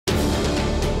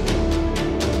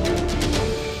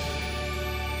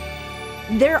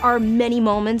There are many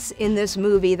moments in this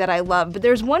movie that I love, but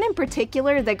there's one in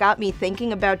particular that got me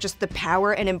thinking about just the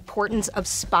power and importance of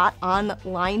spot-on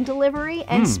line delivery,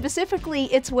 and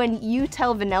specifically, it's when you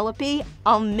tell Vanellope,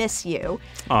 "I'll miss you."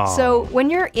 Aww. So when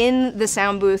you're in the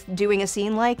sound booth doing a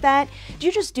scene like that, do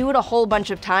you just do it a whole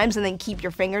bunch of times and then keep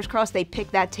your fingers crossed they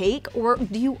pick that take, or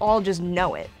do you all just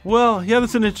know it? Well, yeah,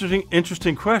 that's an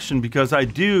interesting question, because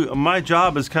my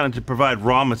job is kind of to provide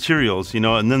raw materials,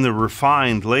 and then they're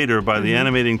refined later by the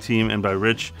animating team and by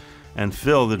Rich and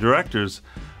Phil, the directors.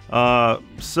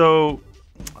 So,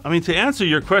 I mean, to answer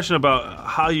your question about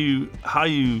how you,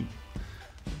 I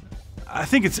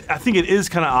think it is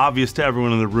kind of obvious to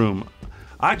everyone in the room.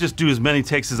 I just do as many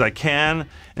takes as I can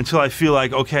until I feel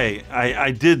like, okay,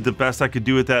 I did the best I could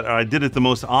do with that, or I did it the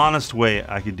most honest way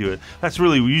I could do it. That's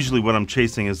really usually what I'm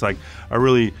chasing, is like a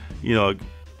really,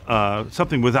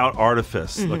 something without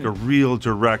artifice, like a real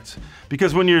direct.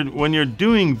 Because when you're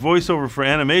doing voiceover for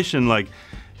animation, like,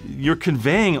 you're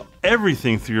conveying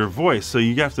everything through your voice, so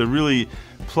you have to really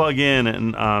plug in.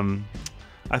 And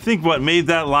I think what made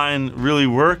that line really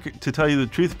work, to tell you the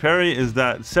truth, Perry, is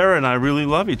that Sarah and I really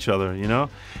love each other,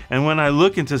 And when I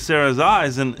look into Sarah's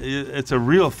eyes, and it's a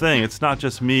real thing. It's not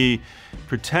just me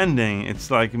pretending.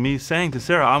 It's like me saying to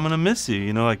Sarah, "I'm gonna miss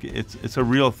you." Like it's a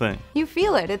real thing. You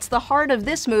feel it. It's the heart of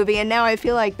this movie, and now I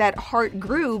feel like that heart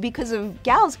grew because of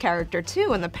Gal's character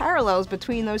too, and the parallels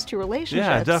between those two relationships.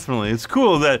 Yeah, definitely. It's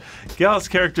cool that Gal's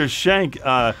character Shank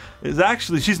is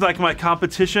actually, she's like my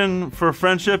competition for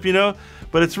friendship,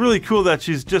 But it's really cool that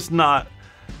she's just not.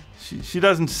 She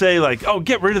doesn't say like, "Oh,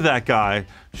 get rid of that guy."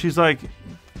 She's like,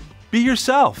 be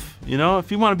yourself,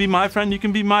 If you want to be my friend, you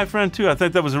can be my friend too. I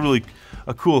think that was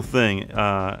a cool thing,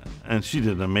 and she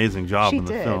did an amazing job in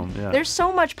the film. Yeah. There's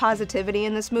so much positivity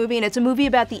in this movie, and it's a movie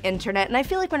about the internet, and I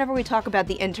feel like whenever we talk about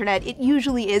the internet, it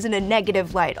usually is in a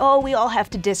negative light. Oh, we all have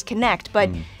to disconnect, but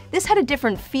this had a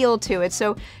different feel to it,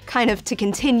 so kind of to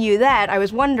continue that, I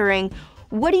was wondering,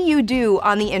 what do you do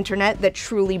on the internet that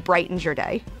truly brightens your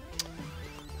day?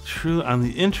 True, on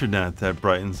the internet that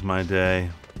brightens my day.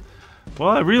 Well,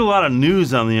 I read a lot of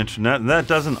news on the internet, and that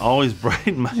doesn't always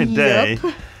brighten my day.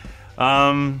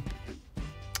 I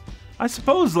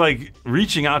suppose, like,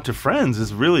 reaching out to friends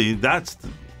is really,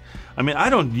 I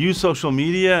don't use social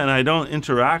media, and I don't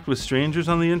interact with strangers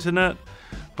on the internet,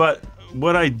 but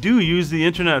what I do use the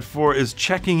internet for is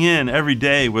checking in every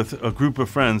day with a group of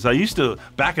friends. I used to,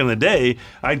 back in the day,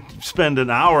 I'd spend an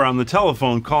hour on the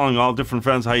telephone calling all different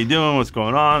friends, "How you doing? What's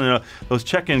going on?" Those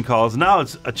check-in calls. Now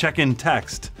it's a check-in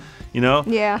text,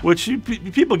 Yeah. Which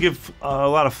people give a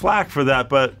lot of flack for that,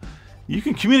 but you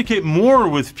can communicate more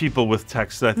with people with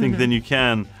text, I think, than you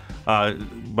can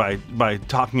by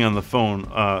talking on the phone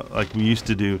like we used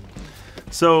to do.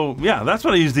 So, yeah, that's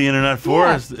what I use the internet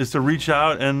for, is to reach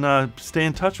out and stay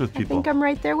in touch with people. I think I'm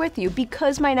right there with you.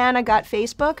 Because my Nana got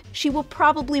Facebook, she will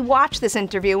probably watch this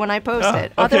interview when I post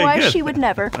it. Okay, Otherwise, good. she would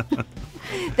never.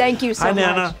 Thank you so Hi, much.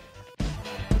 Nana.